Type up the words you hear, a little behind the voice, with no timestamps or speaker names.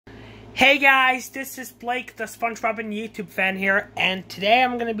Hey guys, this is Blake, the SpongeBob and YouTube fan here, and today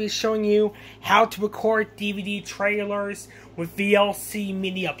I'm going to be showing you how to record DVD trailers with VLC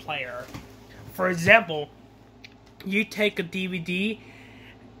Media Player. For example, you take a DVD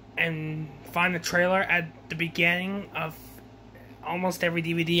and find a trailer at the beginning of almost every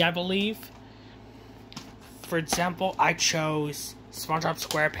DVD, I believe. For example, I chose SpongeBob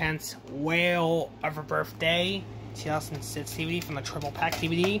SquarePants Whale of a Birthday 2006 DVD from the Triple Pack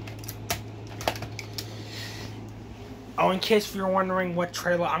DVD. Oh, in case you're wondering what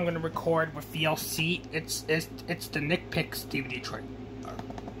trailer I'm going to record with VLC, it's the Nick Picks DVD trailer.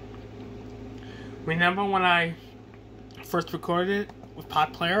 Remember when I first recorded it with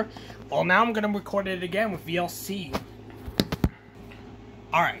Pod Player? Well, now I'm going to record it again with VLC.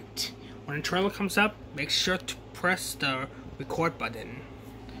 Alright, when a trailer comes up, make sure to press the record button.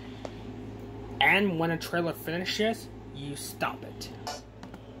 And when a trailer finishes, you stop it.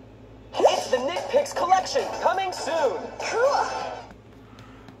 It's the Nick Picks collection, coming soon! Cool!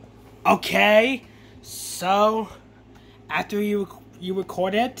 Okay, so after you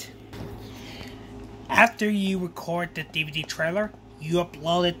record it, after you record the DVD trailer, you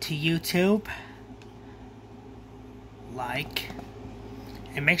upload it to YouTube,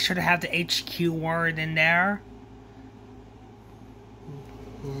 and make sure to have the HQ word in there,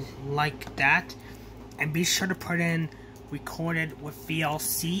 like that, and be sure to put in recorded with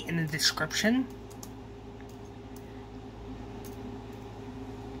VLC in the description.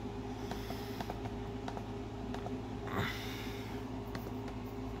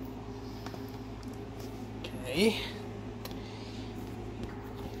 Okay.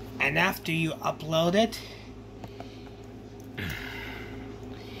 And after you upload it,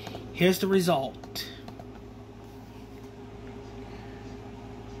 here's the result.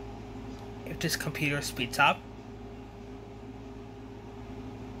 If this computer speeds up.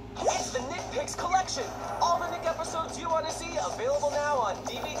 It's the Nick Picks collection. All the Nick episodes you want to see available now on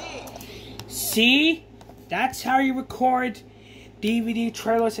DVD. See? That's how you record DVD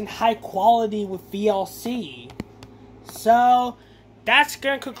trailers in high quality with VLC. So, that's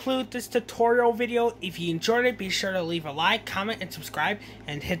going to conclude this tutorial video. If you enjoyed it, be sure to leave a like, comment, and subscribe,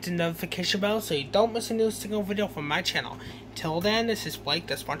 and hit the notification bell so you don't miss a new single video from my channel. Till then, this is Blake,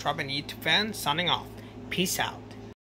 the SpongeBob and YouTube fan, signing off. Peace out.